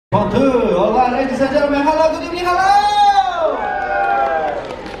1, 2, alright, ladies and gentlemen, hello, good evening, hello!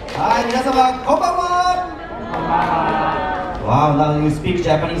 Hi, 皆様、こんばんは! Wow, now you speak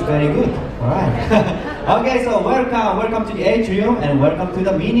Japanese very good. Alright. Okay, so welcome to the atrium and welcome to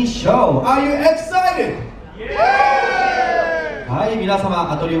the mini show. Are you excited? Yeah! はい、皆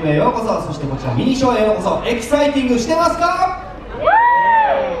様、アトリウムへようこそ、そしてこちらミニショーへようこそ、エキサイティングしてますか？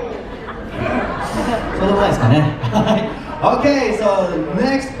そうでもないですかね。Okay, so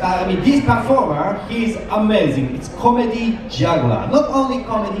next, this performer, he's amazing. It's comedy juggler. Not only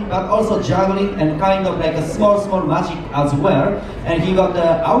comedy, but also juggling and kind of like a small magic as well. And he got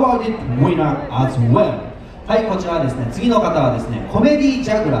the awarded winner as well. はい、こちらはですね、次の方はですね、コメディ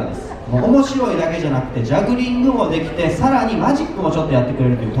ジャグラーです。もう面白いだけじゃなくて、ジャグリングもできて、さらにマジックもちょっとやってくれ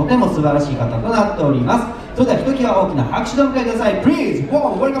るという、とても素晴らしい方となっております。それではひときわ大きな拍手でお迎えください。Please,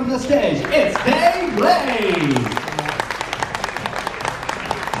 warm welcome to the stage. It's Rave!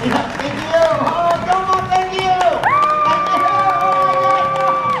 Yeah, thank you! Oh, come on, thank you! Thank you! Oh my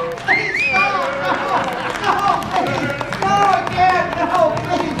God! Please stop! No, please! No, again! No,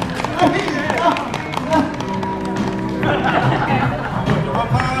 please! Please, no!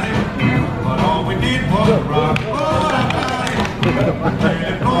 But all we did was rock.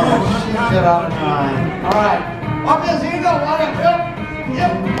 Get out of line. Alright. Up this, here you go.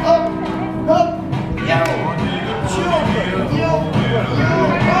 Yep, up.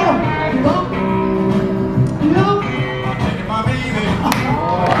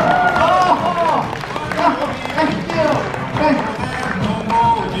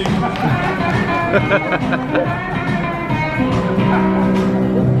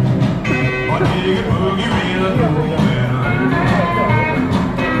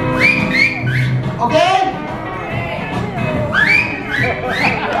 Okay?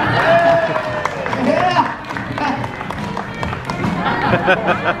 Yeah.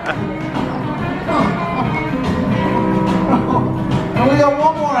 And we got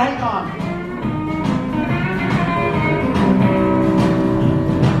one more, hang on.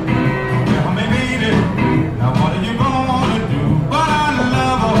 Tell me, baby, now what are you gonna do? But I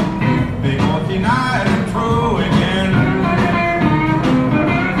love her because she's nice and true again.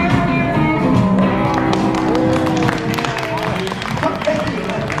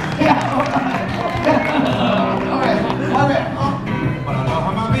 Yeah, all right. But I love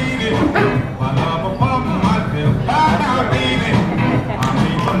her, my baby. I love her for myself. Bye now, baby. I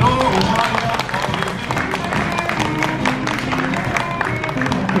need to know what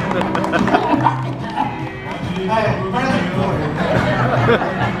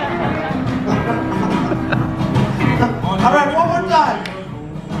All right, one more time.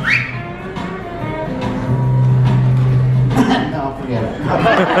 No, forget it.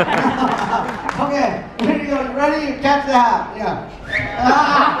 Okay, here you go. You ready? Catch the hat. Yeah.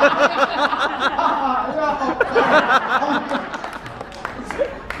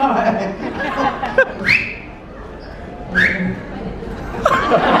 All right.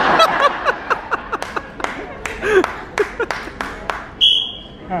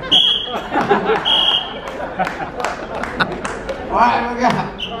 All right, we got.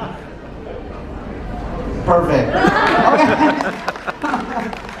 Perfect. Okay.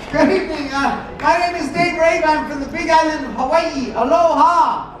 Good evening. My name is Dave Rave. I'm from the Big Island of Hawaii.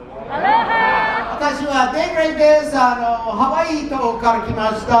 Aloha. Aloha. 私はデイブレイです。ハワイ島から来ま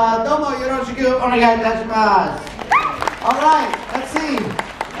した。どうもよろしくお願いいたします。Alright, let's see.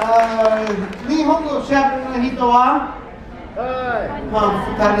 日本語しゃべる人は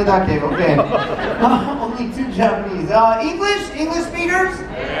2人だけ。Okay. Only two Japanese. English speakers?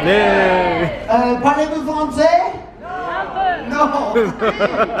 Parlez-vous français? No.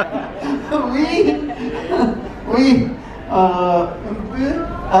 Oui.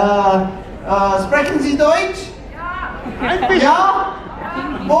 Sprechen Sie Deutsch? Ja?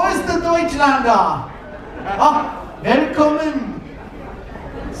 Wo ist der Deutschlander? Willkommen.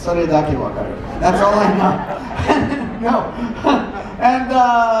 それだけわかる。That's all I know. No. And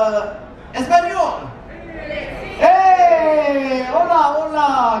Espanol. Hey,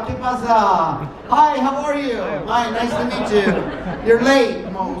 hola, ¿qué pasa? Hi, how are you? Hi, nice to meet you. You're late.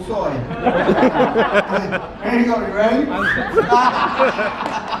 No, sorry. Here you go, you ready?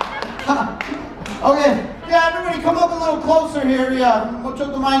 Okay, yeah, everybody come up a little closer here. Yeah, もうちょ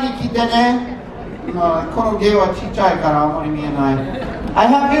っと前に来てね。この芸はちっちゃいからあんまり見えない。I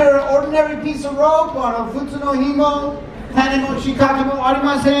have here an ordinary piece of rope. 普通の紐、種も仕掛けもあり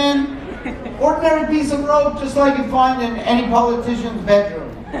ません。Ordinary piece of rope, just like you find in any politician's bedroom.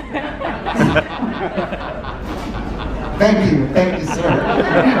 Thank you, sir. Thank you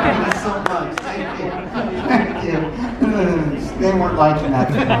so much. Thank you. They weren't liking that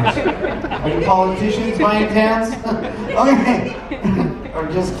too much. Are you politicians buying tents? Okay. Or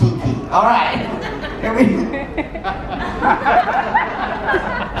just Kiki. All right. Here we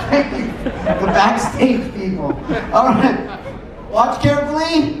The backstage people. All right. Watch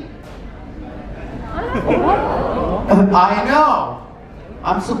carefully. I know.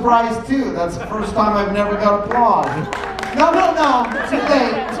 I'm surprised too. That's the first time I've never got applause. No.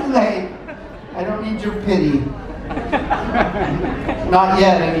 Too late. I don't need your pity. Not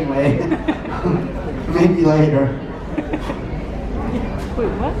yet, anyway. Maybe later. Wait,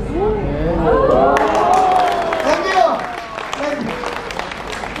 what? Thank you.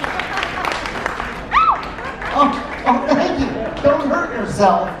 Oh, thank you. Don't hurt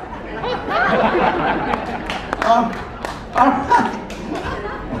yourself. All right.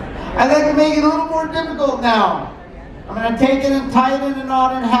 I'd like to make it a little more difficult now. I'm going to take it and tighten the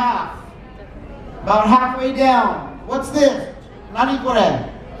knot in half. About halfway down. What's this? Nani kore?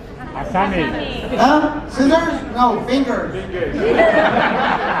 Asami. Huh? Scissors? No, fingers.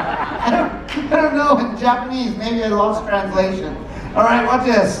 I don't know in Japanese. Maybe I lost translation. All right, watch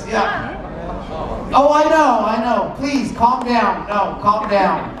this. Yeah. Oh, I know. Please, calm down. No, calm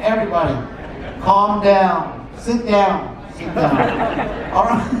down. Everybody, calm down. Sit down. All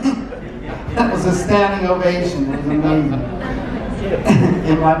right. That was a standing ovation. It was amazing.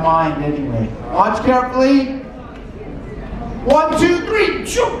 In my mind, anyway. Watch carefully. 1, 2, 3.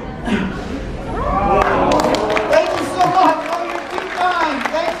 Shoot. Thank you so much. Oh, you're too kind.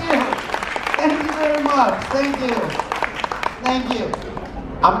 Thank you. Thank you very much. Thank you.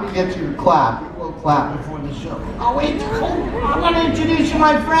 I'm going to get you to clap. We'll clap before the show. Oh, wait. I'm going to introduce you,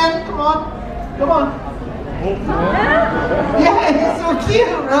 my friend. Come on. Yeah, he's so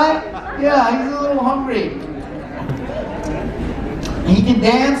cute, right? Yeah, he's a little hungry. He can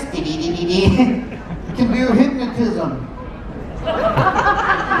dance. He can do hypnotism.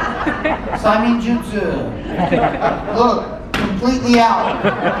 Simon Jutsu. Look, completely out.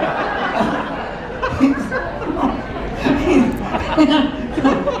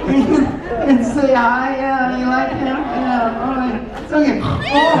 And say hi, yeah, you like him? Yeah, all right. It's okay. Oh,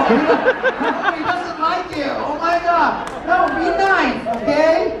 he doesn't like you. Oh my God. No, be nice,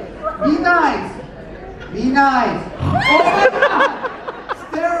 okay? Be nice. Be nice. Oh my God. It's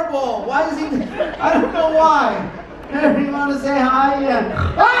terrible. Why is he? I don't know why. You want to say hi? Yeah.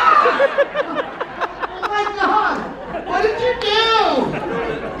 Ah! Oh my God. What did you do?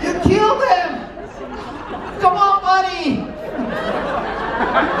 You killed him. Come on, buddy.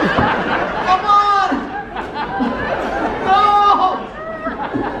 Come on! No!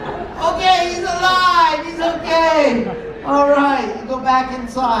 Okay, he's alive! He's okay! Alright, you go back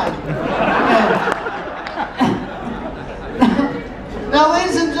inside. Now,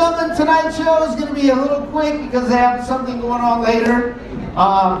 ladies and gentlemen, tonight's show is going to be a little quick because they have something going on later.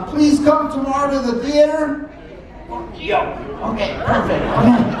 Please come tomorrow to the theater. Okay, perfect.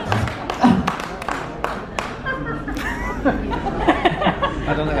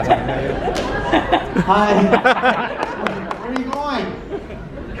 Hi. Where are you going?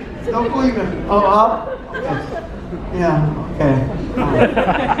 Don't believe it. Oh, up? Okay. Yeah, okay.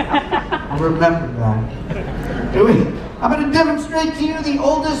 I'll remember that. I'm going to demonstrate to you the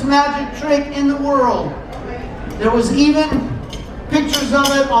oldest magic trick in the world. There was even pictures of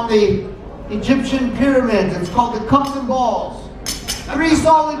it on the Egyptian pyramids. It's called the cups and balls. 3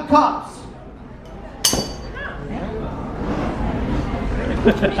 solid cups.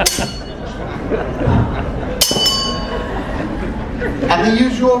 And the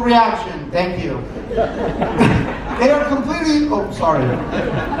usual reaction, thank you. They are completely,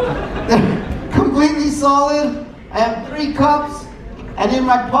 they're completely solid. I have 3 cups, and in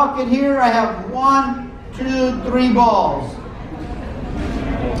my pocket here I have 1, 2, 3 balls.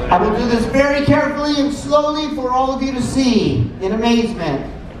 I will do this very carefully and slowly for all of you to see in amazement.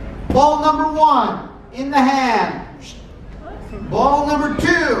 Ball number 1, in the hand. Ball number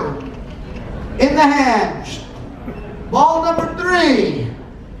 2, in the hand. Ball number 3,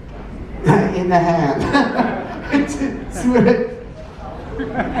 in the hand.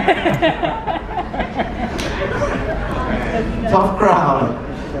 Tough crowd.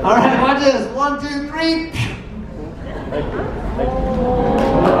 All right, watch this. 1, 2, 3.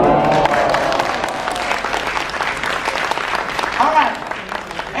 All right,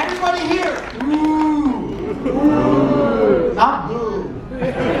 everybody here. Ooh. Not boo.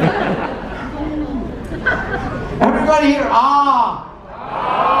 Everybody here, ah.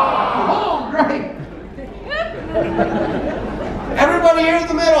 Oh, great. Everybody here in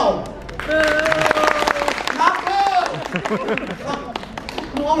the middle. Not boo.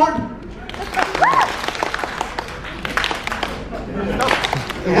 One more.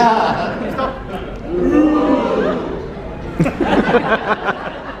 Yeah.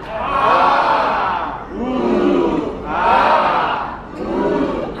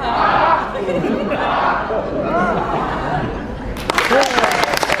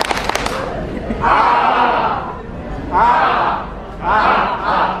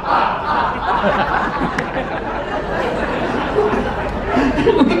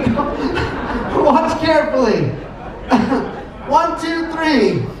 Watch carefully. 1, 2,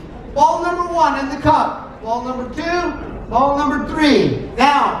 3. Ball number 1 in the cup. Ball number 2. Ball number 3.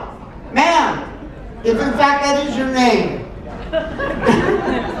 Now, man, if in fact that is your name.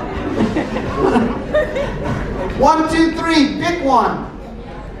 1, 2, 3. Pick one.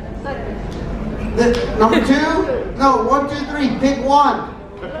 Number 2? No, 1, 2, 3. Pick one.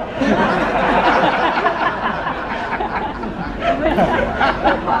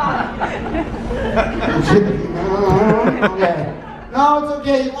 Okay. No, it's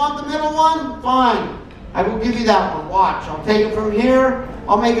okay. You want the middle one? Fine. I will give you that one. Watch. I'll take it from here.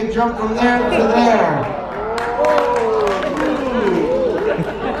 I'll make a jump from there to there.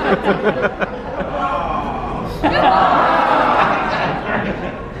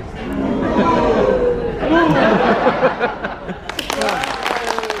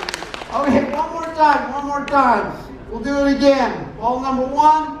 Okay, one more time. We'll do it again. Ball number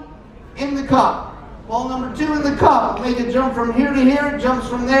 1 in the cup. Ball number 2 in the cup. Make it jump from here to here. It jumps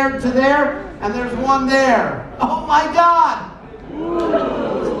from there to there. And there's one there. Oh my God!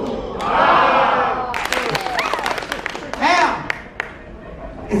 Ma'am!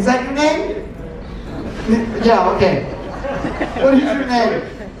 Is that your name? Yeah, okay. What is your name?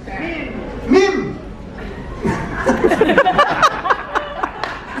 Mim!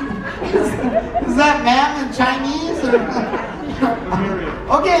 Is that ma'am in Chinese?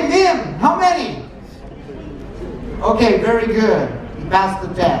 Okay, Mim, how many? Okay, very good. You passed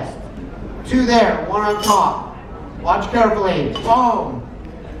the test. 2 there, 1 on top. Watch carefully. Boom.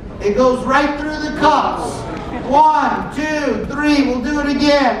 It goes right through the cups. 1, 2, 3. We'll do it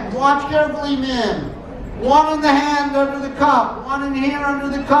again. Watch carefully, Mim. 1 in the hand under the cup. 1 in here under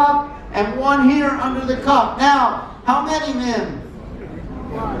the cup. And 1 here under the cup. Now, how many, Mim?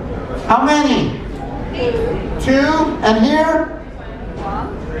 How many? 2. And here?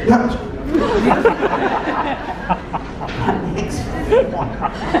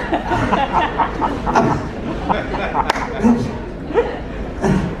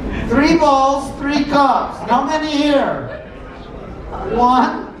 3 balls, 3 cups. How many here?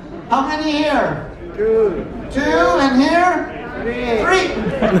 1. How many here? 2. 2 and here?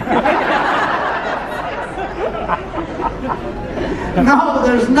 3. No,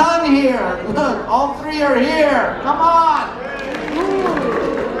 there's none here. Look, all 3 are here. Come on.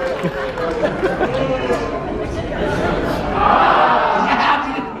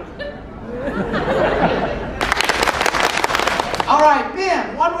 All right,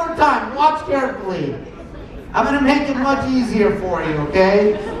 Ben, one more time. Watch carefully. I'm going to make it much easier for you,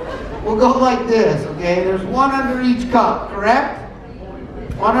 okay? We'll go like this, okay? There's 1 under each cup, correct?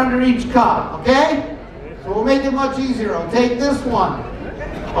 1 under each cup, okay? So we'll make it much easier. I'll take this one.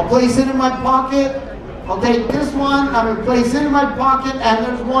 I'll place it in my pocket. I'll take this one. I'm going to place it in my pocket, and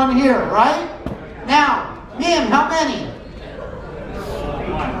there's 1 here, right? Now, Mim, how many?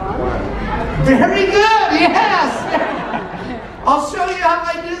 Very good, yes! I'll show you how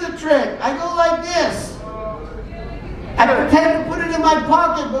I do the trick. I go like this. I pretend to put it in my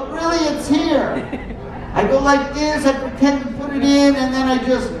pocket, but really it's here. I go like this, I pretend to put it in, and then I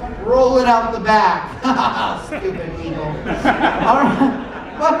just roll it out the back. Stupid people. All right.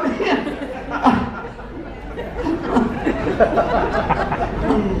 But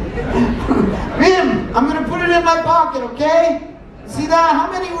Mim, I'm going to put it in my pocket, okay? See that?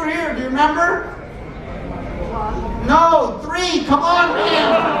 How many were here? Do you remember? No, 3. Come on,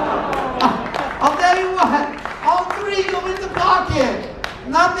 Mim. I'll tell you what. All 3 go in the pocket.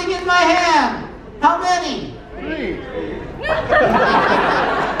 Nothing in my hand. How many? 3.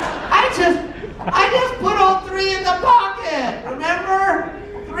 I just put all 3 in the pocket. Remember?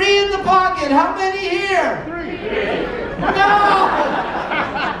 3 in the pocket. How many here? 3. No.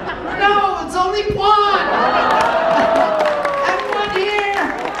 No, it's only 1. And 1 here.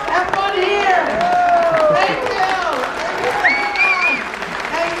 And 1 here. Thank you.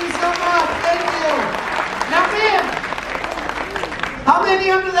 Thank you so much. Thank you. Now, Mim, how many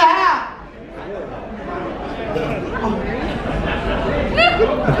under the hat?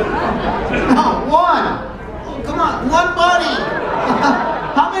 No, 1. Oh, come on, 1 buddy.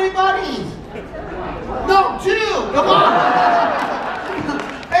 How many buddies? No, 2. Come on.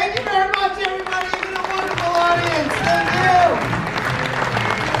 Thank you very much, everybody. You've been a wonderful audience.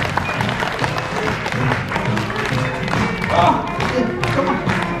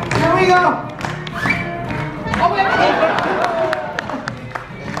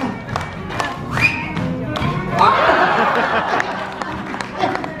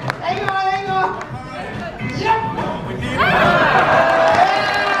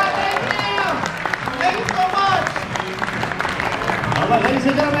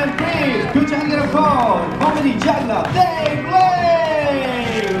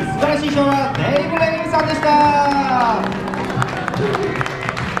 優勝はデイブ・レイブさんでした。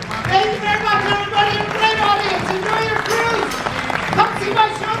 Thank you very much, everybody. A great audience. Enjoy your cruise. Come see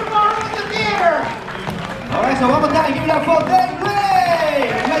my show tomorrow in the theater. Alright, so one more time, give it up for Dave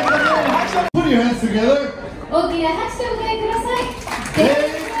Ray! Put your hands together. 大きな拍手をお迎えください。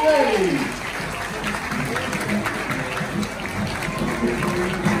 Dave Ray.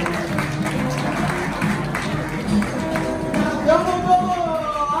 Double,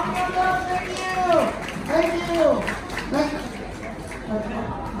 thank you. Thank you. Thank you.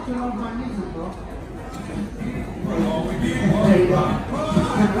 Turn off my music, bro. There you go.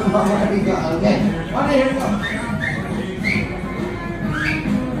 There you go. Okay. Okay, here we go.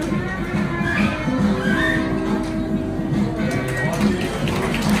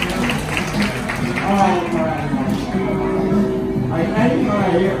 Alright, ready?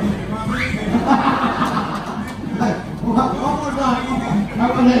 Alright, here. One more time.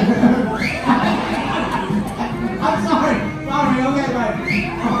 I'm sorry. Okay, right.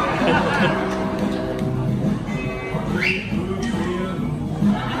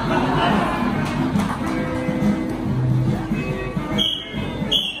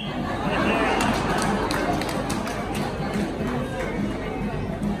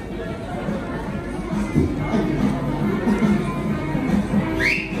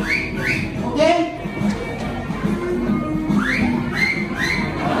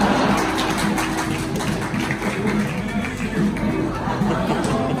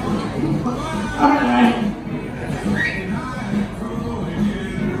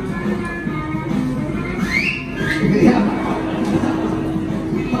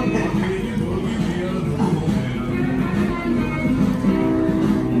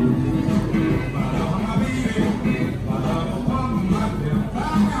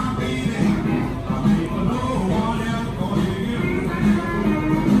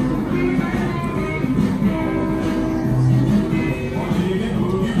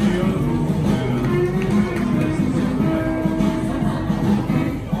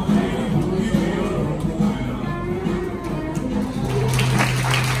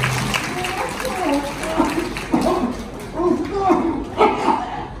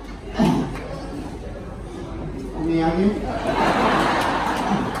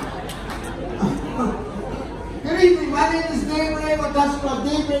 Good evening, my name is Dave Ray. That's what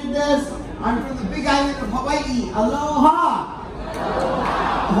Dave Ray does. I'm from the big island of Hawaii. Aloha!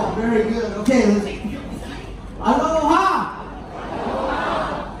 Oh, very good. Okay, let's see. Aloha!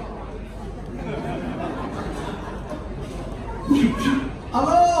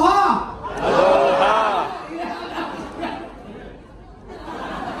 Aloha!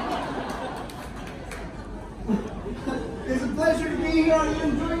 It's a pleasure to be here. Are you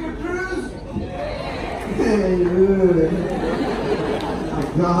enjoying your cruise? My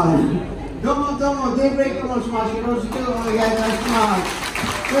God. Domo, daybreak shimasu. Yoroshiku onegaishimasu.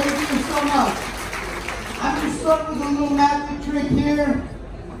 Thank you so much. I'm going to start with a little magic trick here.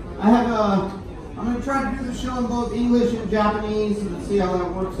 I'm going to try to do the show in both English and Japanese and see how that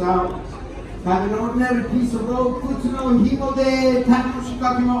works out. Have an ordinary piece of rope. Futsu no himo de tani no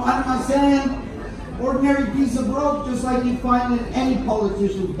shikaki mo arimasen. Ordinary piece of rope, just like you find in any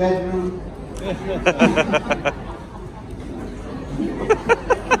politician's bedroom.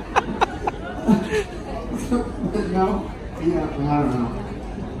 No? Yeah, I don't know.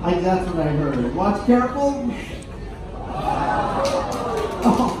 That's what I heard. Watch careful.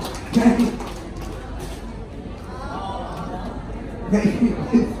 Oh, okay.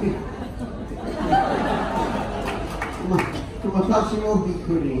 Watashi mo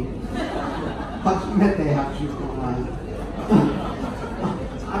bikuri.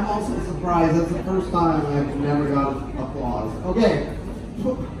 I'm also surprised. That's the first time I've never got applause. Okay.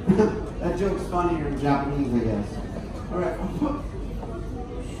 That joke's funnier in Japanese, I guess. All right.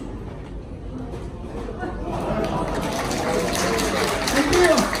 Thank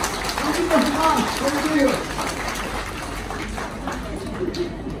you. Thank you very much. Thank you.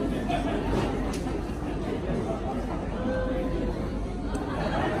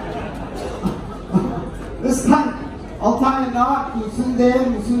 This time, I'll tie a knot.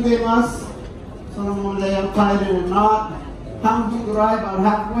 Musunde-masu. So I'll tie it in a knot. Hambugurai, about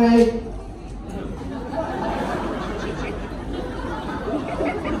halfway.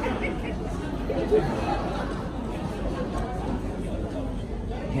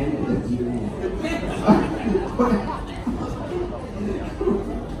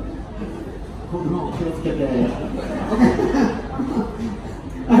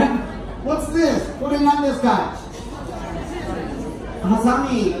 What's this? Putting on this guy.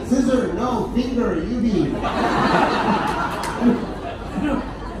 Hasami, scissor, no, finger, yubi.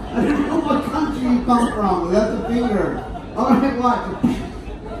 I don't know what country you come from. That's a finger. All right, watch.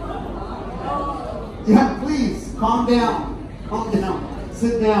 Yeah, please, calm down. Calm down.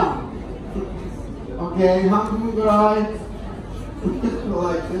 Sit down. Okay, Hangurai.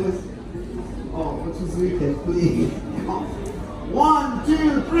 Like this. Oh, what's his weekend, please? 1,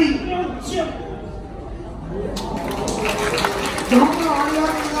 2, 3.どうもありが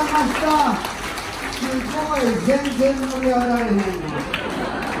とうございました。すごい、全然盛り上がれへんの。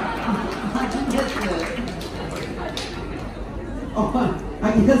Oh, I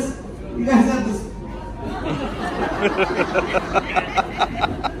guess you guys have this.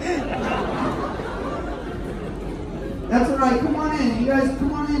 That's all right. Come on in. You guys,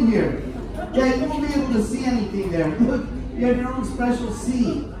 come on in here. Yeah, you won't be able to see anything there. Look, you have your own special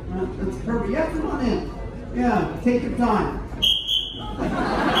seat. That's perfect. Yeah, come on in. Yeah, take your time.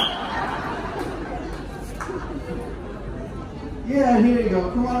 Yeah, here you go.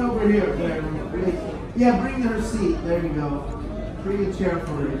 Come on over here. There. Yeah, bring her seat. There you go. Bring a chair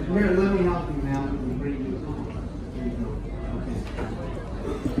for her. Here, let me help you, ma'am. Bring you. There you go. Okay.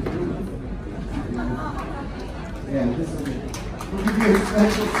 Yeah, this is it. We'll give you a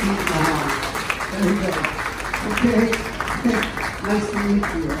special seat now. There you go. Okay. Nice to meet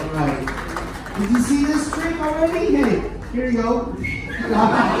you. All right. Did you see this trick already? Hey, here you go.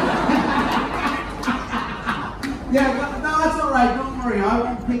 Yeah, no, that's all right. Don't worry. I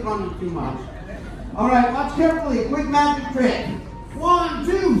won't pick on you too much. All right, watch carefully. Quick magic trick. 1,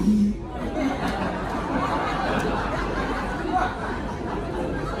 2.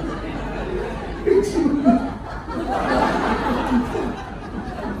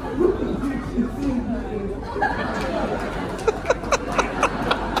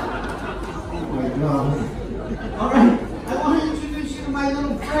 Oh my God. All right, I want to introduce you to my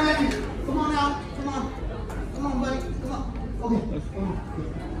little friend. Come on out. Come on. Come on, buddy. Come on. Okay.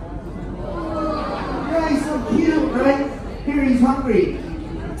 Yeah, he's so cute, right? Here, he's hungry.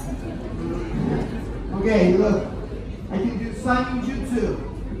 Okay, look. I can do Simon Jutsu.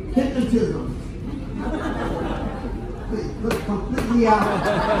 Hypnotism. Look completely out.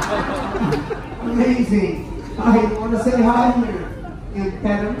 Amazing. I want to say hi here. And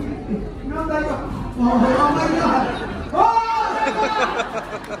pet him. No, that's oh my God.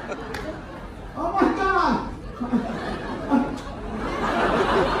 Oh my God.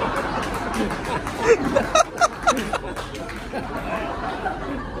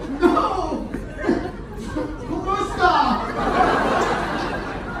 No! Kumusta?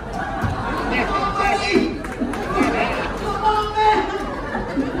 Come on, man!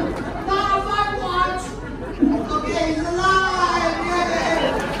 Not on my watch! Okay, he's alive! Yay!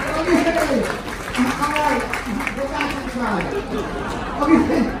 Okay! Alright, go back inside. Okay,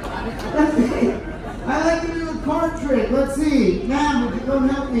 let's see. I like to do a card trick. Let's see. Ma'am, would you come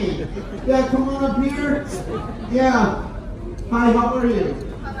help me? Yeah, come on up here. Yeah. Hi, how are you?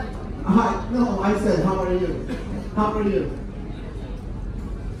 Hi. No, I said, how are you? How are you?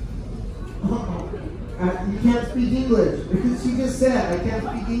 You can't speak English. She just said, I can't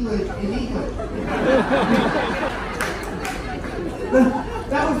speak English in English.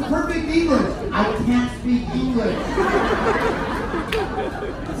 That was perfect English. I can't speak English.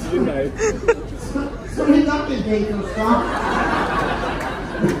 So he got the date to stop.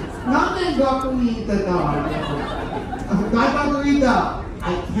 Nothing got to eat the dog. I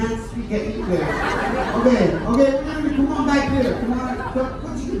can't speak English. Okay, we're gonna come on back here. Come on,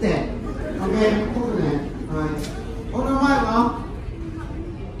 what you do that? Okay, hold on. Alright. Hold on, my mom.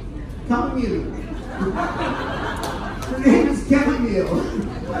 Chamomile. Her name is Chamomile.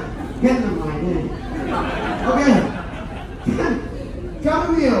 Kenna, my name. Okay.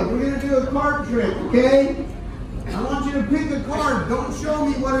 Chamomile, we're gonna do a card trick, okay? I want you to pick a card. Don't show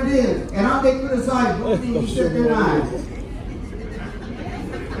me what it is. And I'll take it aside. Both of you shut your eyes.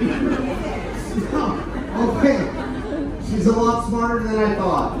 Okay. She's a lot smarter than I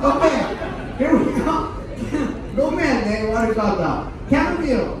thought. Okay. Here we go. Go man, eh? What about that?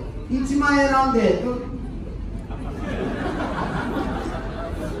 Chamomile. 1枚選んで。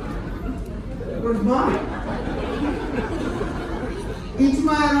Where's mine? 1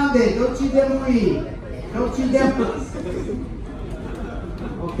枚選んで。どっちでもいい。どっちでも。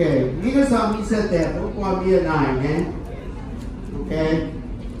Okay. 皆さん見せて。僕は見えないね。Okay.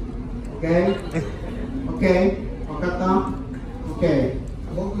 Okay? Okay? 分かった Okay.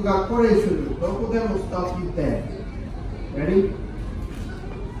 僕がこれする。どこでもストップ言って。Ready?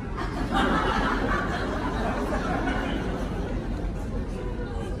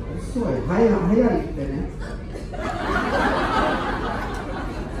 遅い。早い言ってね。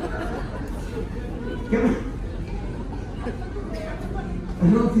I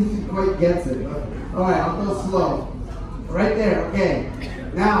don't think he quite gets it, but alright, I'll go slow. Right there, okay.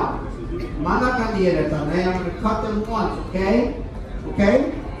 Now, manaka ni ereta ne. I'm going to cut them once, okay?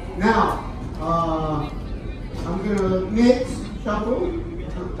 Okay? Now, I'm going to mix, shuffle.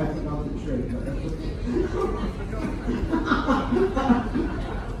 I think I'll do trick.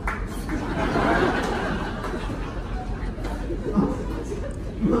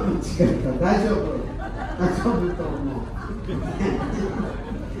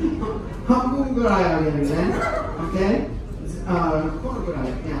 Okay?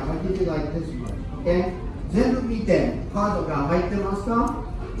 Yeah, I'll give you like this much. Okay? 全部見て、カードが入ってますか？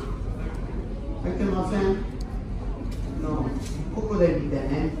入ってません？ No。ここで見て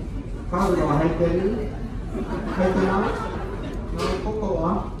ね。カードが入ってる？入ってない？ No、ここは？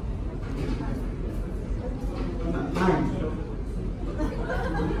ないでしょ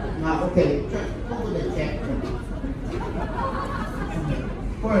？OK。ここでチェック。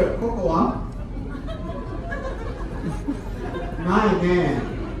ここは？ないね。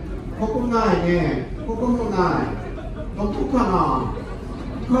ここないね。ここもない。どこかな？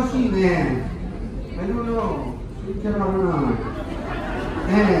おかしいね。I don't know。見てられない。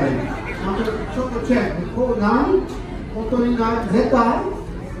ねえ。またちょっとチェック。こうない？本当にない？絶対？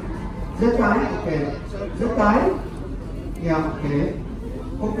絶対？ OK。絶対？いや、OK。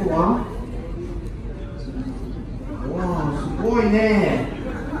ここは？わあ、すごいね。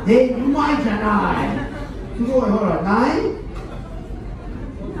で、うまいじゃない。すごい、ほら、ない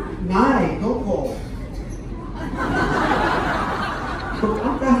ない、どこわ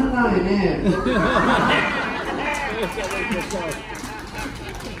かんないね。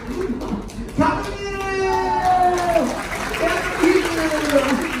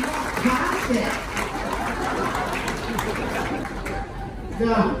じゃ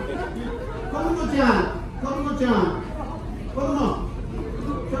あ、子供ちゃん、ち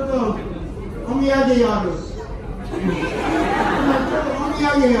ょっとお土産やる。お土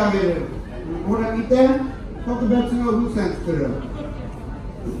産あげる。ほら見て、特別の風船作る。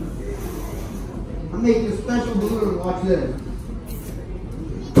I'm making a special balloon. Watch this.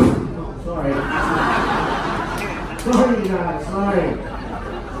 Oh, sorry. Sorry, guys. Sorry.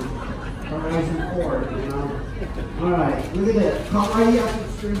 Our nice and forward, you know. All right, look at this. Kawaii up the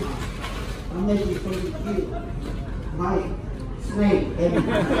street. I'm making something cute. My snake.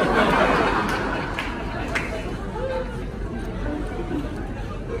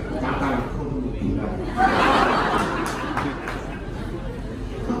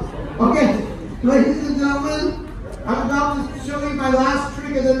 Okay, ladies and gentlemen, I'm about to show you my last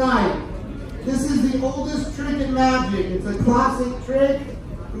trick of the night. This is the oldest trick in magic. It's a classic trick.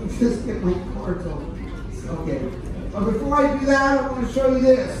 Let me just get my cards on. Okay, but before I do that, I want to show you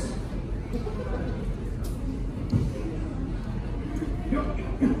this.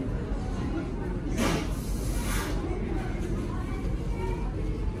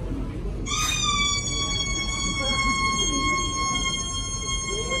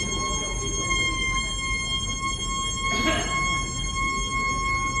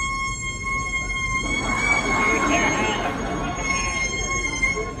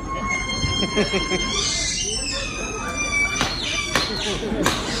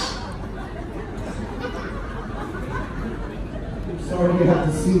 I'm sorry you have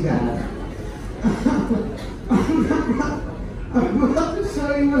to see that. I'm about to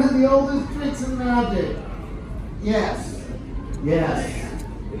show you one of the oldest tricks in magic. Yes. Yes.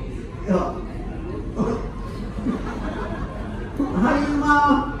 Hi, Yuma.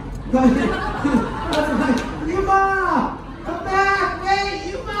 Yuma! Come back!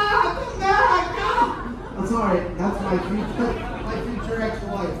 Wait, Yuma! Come back! No! I'm sorry. That's my future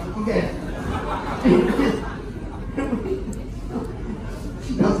ex-wife. Okay.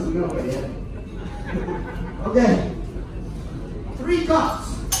 She doesn't know it yet. Okay. 3 cups.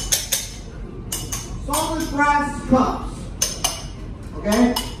 Solid brass cups. Okay?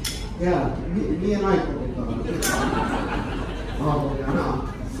 Yeah. Me and I put it on. Oh, yeah, no.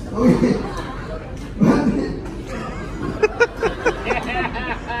 Okay.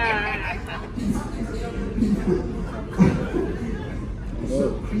 So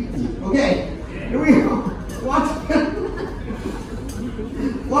creepy. Okay, here we go. Watch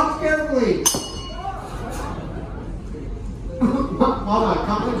carefully. Oh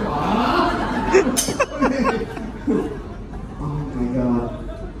my God.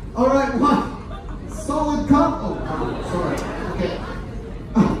 All right, 1 solid cup. Oh, sorry. Okay.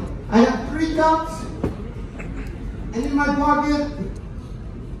 I have 3 cups, and in my pocket,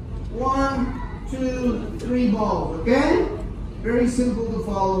 1, 2, 3 balls. Okay? Very simple to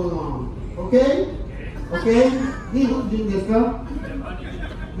follow along. Okay? Okay? 2本でいいんですか?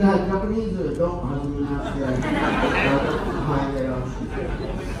ジャパニーズどう始めまして、はい、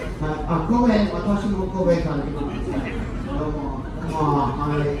神戸、私も神戸から来てます。どうも、は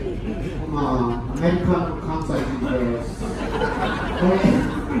い、アメリカの関西人です。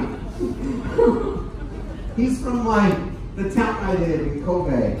He's from the town I live in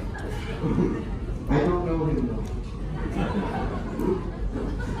Kobe. I don't know him though.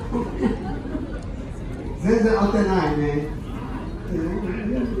 全然合ってないね。I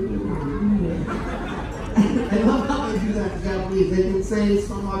love how they do that in Japanese. They can say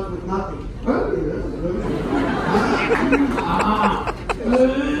so much with nothing.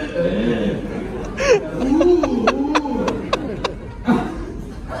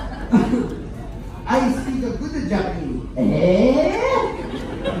 I speak a good Japanese.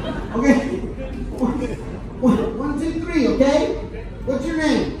 Okay. 1, 2, 3, okay? What's your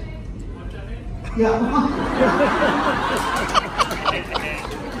name? Yeah.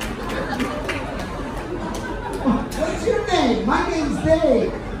 What's your name? My name's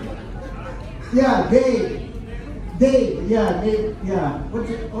Dave. Yeah, Dave. Dave, yeah, Dave, yeah. What's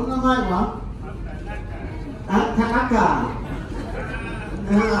your, Tanaka.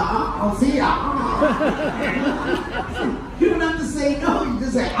 I'll see ya. You don't have to say no, you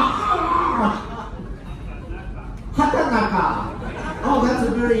just say Hatanaka. Oh, that's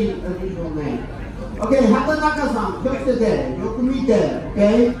a very unusual name. Okay, Hatanaka-san, yoku mite,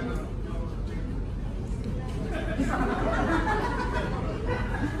 okay?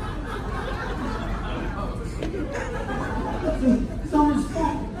 Someone's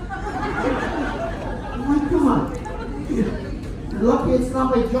phone. Oh my God. Lucky it's not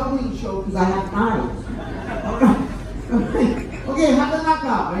my juggling show because I have knives. Okay,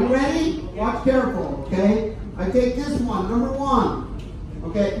 Hatanaka, are you ready? Watch careful, okay? I take this one, number 1.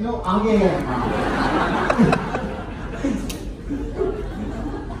 Okay, no, again.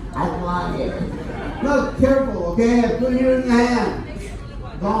 I want it. Look, careful, okay? I put it here in the hand.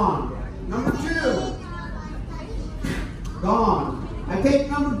 Gone. Number 2. Gone. I take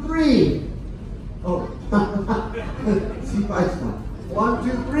number 3. Oh. See, 1,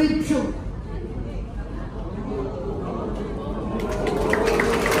 2, 3, shoot.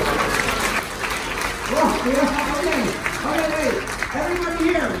 Oh, yeah, okay, wait. Everybody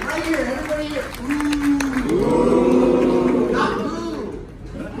here, right here, everybody here. Ooh. Not boo.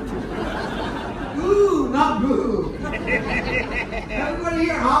 Ooh, not boo. Everybody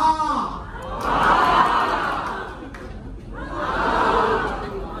here,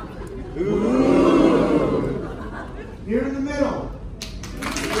 Ooh. Here in the middle.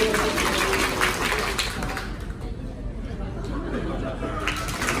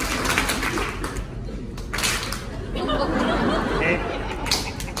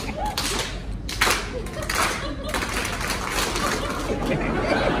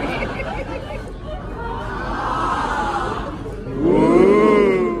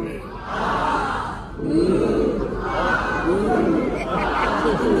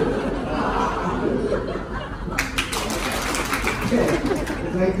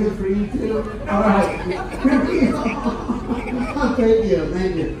 Is that good for you too? All right.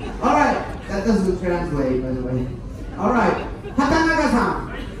 Thank you. All right. That doesn't translate, by the way. All right. Hatanaka-san.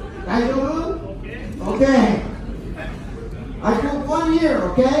 Daijoubu? Okay. I put 1 here,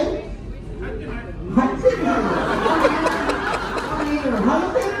 okay?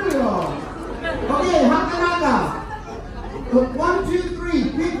 Okay, Hatanaka. 1, 2, 3,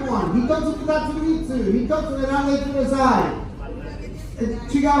 pick one. 一つ二つ三つ、一つ選んでください。違う、一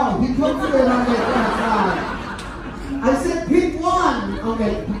つ選んでください。I said pick one.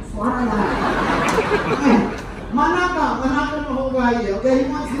 Okay, Manaka no方がいい. Okay, he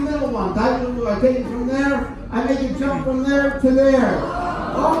wants the middle one. I take it from there. I make it jump from there to there.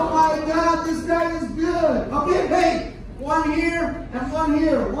 Oh my God, this guy is good. Okay, hey, 1 here and 1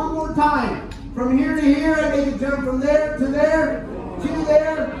 here. One more time. From here to here, I make it jump from there to there, to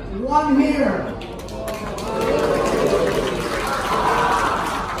there, 1 here.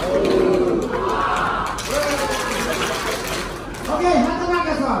 Okay,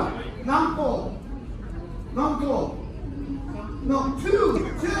 Hatanaka-san. Nanko. No, 2.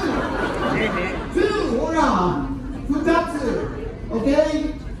 2, hora. 2.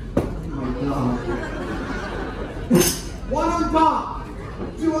 Okay? Oh my God. 1 on top,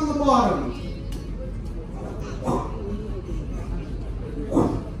 2 on the bottom.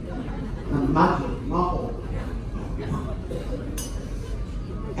 And mapo.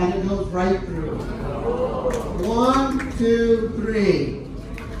 And it goes right through. 1, 2, 3.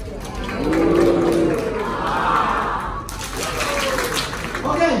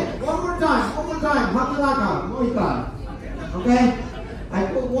 Okay, one more time. Hatanaka, moitai. Okay? I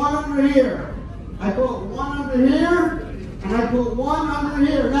put one under here. I put one under here, and I put one under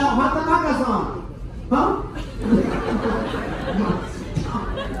here. Now, Hatanaka-san. Huh?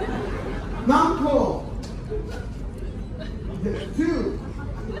 Nanko. 2.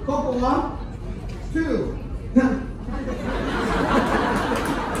 Koko wa 2.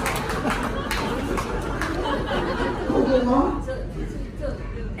 Koko wa?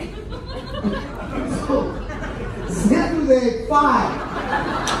 So, 全部で 5.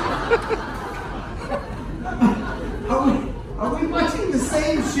 Are we watching the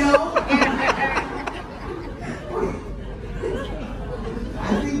same show?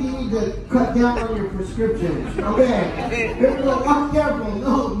 I think you need to cut down on your prescriptions. Okay. Here we go. Walk careful.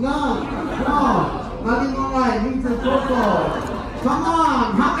 No, none. No. Not even right. Need to Coco. Come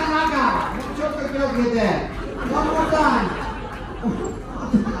on. Hatanaka. No chocolate milk with that. One more time.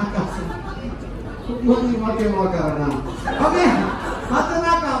 Okay.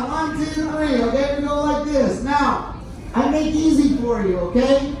 Hatanaka. 1, 2, 3. Okay, we go like this. Now, I make easy for you,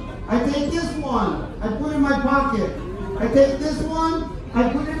 okay? I take this one. I put it in my pocket. I take this one. I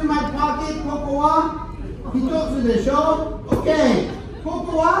put it in my pocket. Koko wa hitotsu desho? Okay.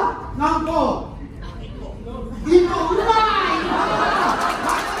 Koko wa nanko? 1. Umai!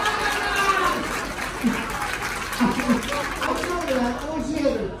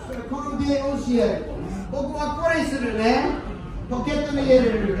 Boku wa kore suru ne. Pocket ni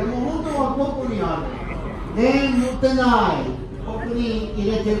ireru. Demo hontou wa koku ni aru. Then motte nai. Koku ni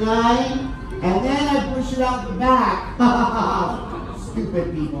irete nai. And then I push it out the back.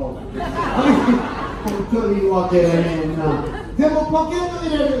 Stupid people. 本当にわけがねえな。でもポケット入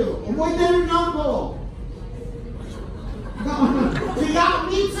れる。覚えてる何個？違う、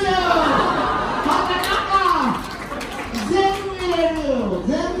3つ。全部入れる。全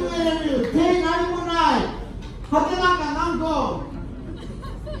部入れる。手何もない。はてなか何個？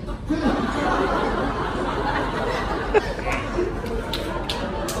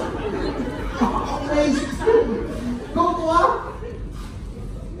ここは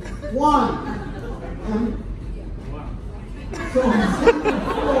1 and so 4.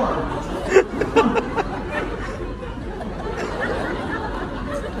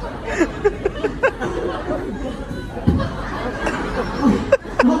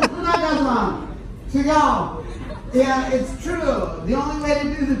 Yeah, it's true. The only way to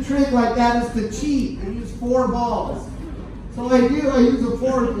do the trick like that is to cheat and use 4 balls. So I use a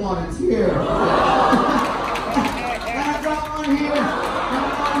 4th one. It's here. And I got one here. And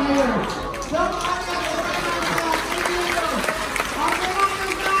one here.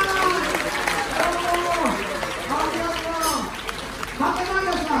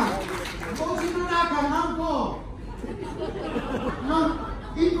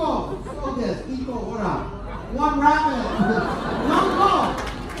 One rabbit. One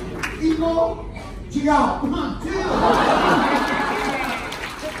equal. Chigo. 2.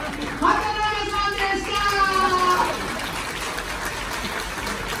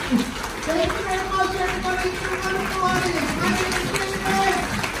 Thank you very much, everybody. It's a wonderful audience. My name is